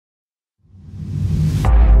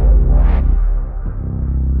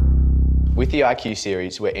With the IQ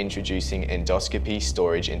series, we're introducing endoscopy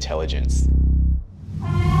storage intelligence.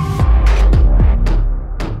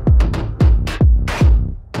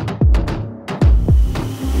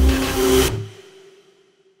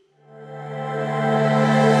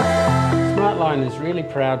 Smartline is really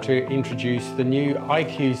proud to introduce the new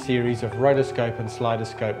IQ series of RotaScope and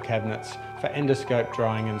SlidaScope cabinets for endoscope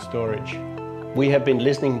drying and storage. We have been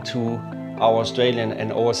listening to our Australian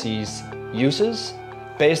and overseas users.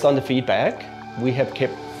 Based on the feedback, we have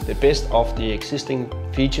kept the best of the existing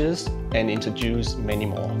features and introduced many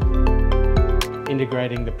more.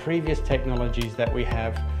 Integrating the previous technologies that we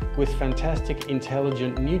have with fantastic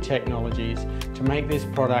intelligent new technologies to make this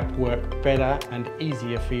product work better and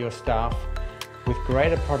easier for your staff, with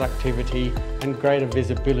greater productivity and greater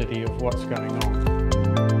visibility of what's going on.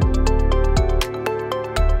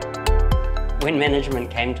 When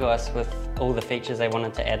management came to us with all the features they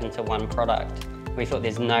wanted to add into one product, we thought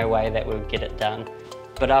there's no way that we would get it done.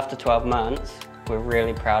 But after 12 months, we're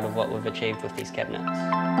really proud of what we've achieved with these cabinets.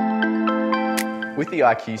 With the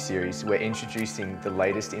IQ series, we're introducing the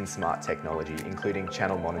latest in smart technology, including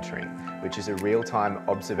channel monitoring, which is a real-time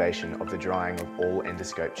observation of the drying of all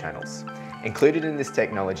endoscope channels. Included in this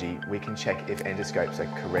technology, we can check if endoscopes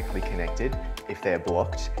are correctly connected, if they're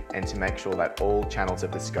blocked, and to make sure that all channels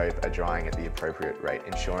of the scope are drying at the appropriate rate,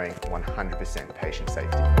 ensuring 100% patient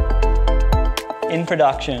safety. In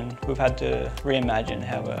production, we've had to reimagine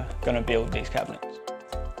how we're going to build these cabinets.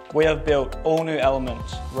 We have built all new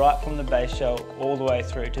elements, right from the base shell all the way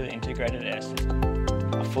through to the integrated air system.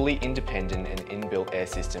 A fully independent and inbuilt air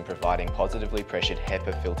system providing positively pressured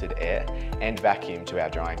HEPA filtered air and vacuum to our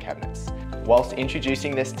drying cabinets. Whilst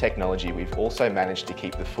introducing this technology, we've also managed to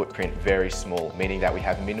keep the footprint very small, meaning that we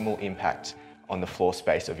have minimal impact on the floor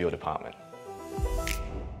space of your department.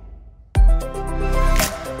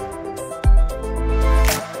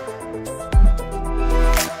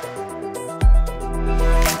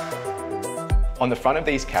 On the front of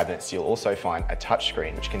these cabinets, you'll also find a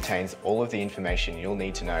touchscreen which contains all of the information you'll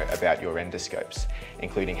need to know about your endoscopes,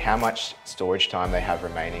 including how much storage time they have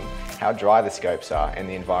remaining, how dry the scopes are, and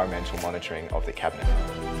the environmental monitoring of the cabinet.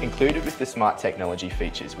 Included with the smart technology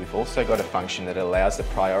features, we've also got a function that allows the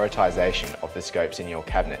prioritization of the scopes in your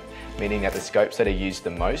cabinet, meaning that the scopes that are used the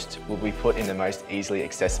most will be put in the most easily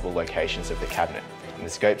accessible locations of the cabinet. And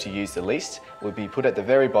the scopes you use the least will be put at the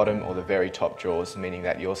very bottom or the very top drawers, meaning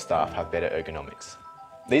that your staff have better ergonomics.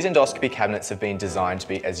 These endoscopy cabinets have been designed to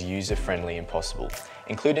be as user-friendly as possible,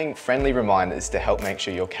 including friendly reminders to help make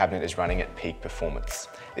sure your cabinet is running at peak performance.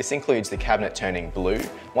 This includes the cabinet turning blue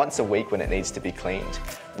once a week when it needs to be cleaned,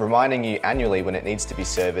 reminding you annually when it needs to be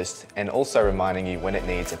serviced, and also reminding you when it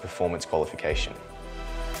needs a performance qualification.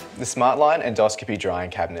 The Smartline endoscopy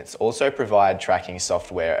drying cabinets also provide tracking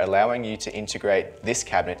software, allowing you to integrate this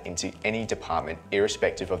cabinet into any department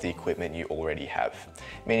irrespective of the equipment you already have,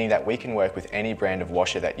 meaning that we can work with any brand of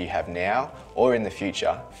washer that you have now or in the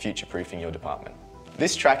future, future-proofing your department.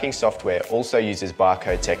 This tracking software also uses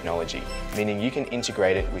barcode technology, meaning you can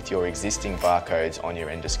integrate it with your existing barcodes on your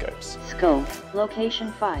endoscopes. Scope,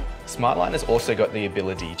 location 5. Smartline has also got the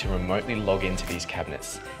ability to remotely log into these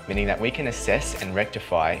cabinets, meaning that we can assess and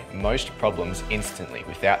rectify most problems instantly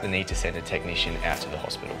without the need to send a technician out to the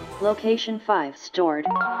hospital. Location 5 stored.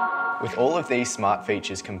 With all of these smart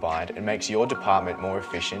features combined, it makes your department more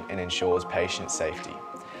efficient and ensures patient safety.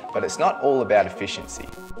 But it's not all about efficiency.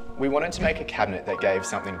 We wanted to make a cabinet that gave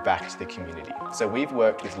something back to the community, so we've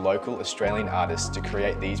worked with local Australian artists to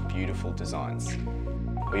create these beautiful designs.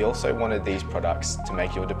 We also wanted these products to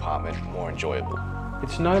make your department more enjoyable.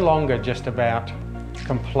 It's no longer just about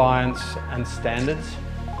compliance and standards.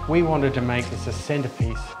 We wanted to make this a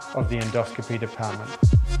centerpiece of the endoscopy department.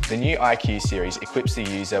 The new IQ series equips the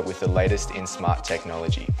user with the latest in smart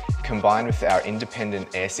technology. Combined with our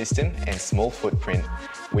independent air system and small footprint,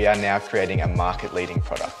 we are now creating a market-leading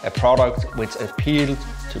product. A product which appeals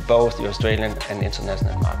to both the Australian and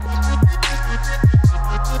international markets.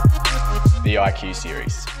 The IQ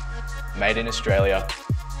series. Made in Australia,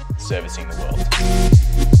 servicing the world.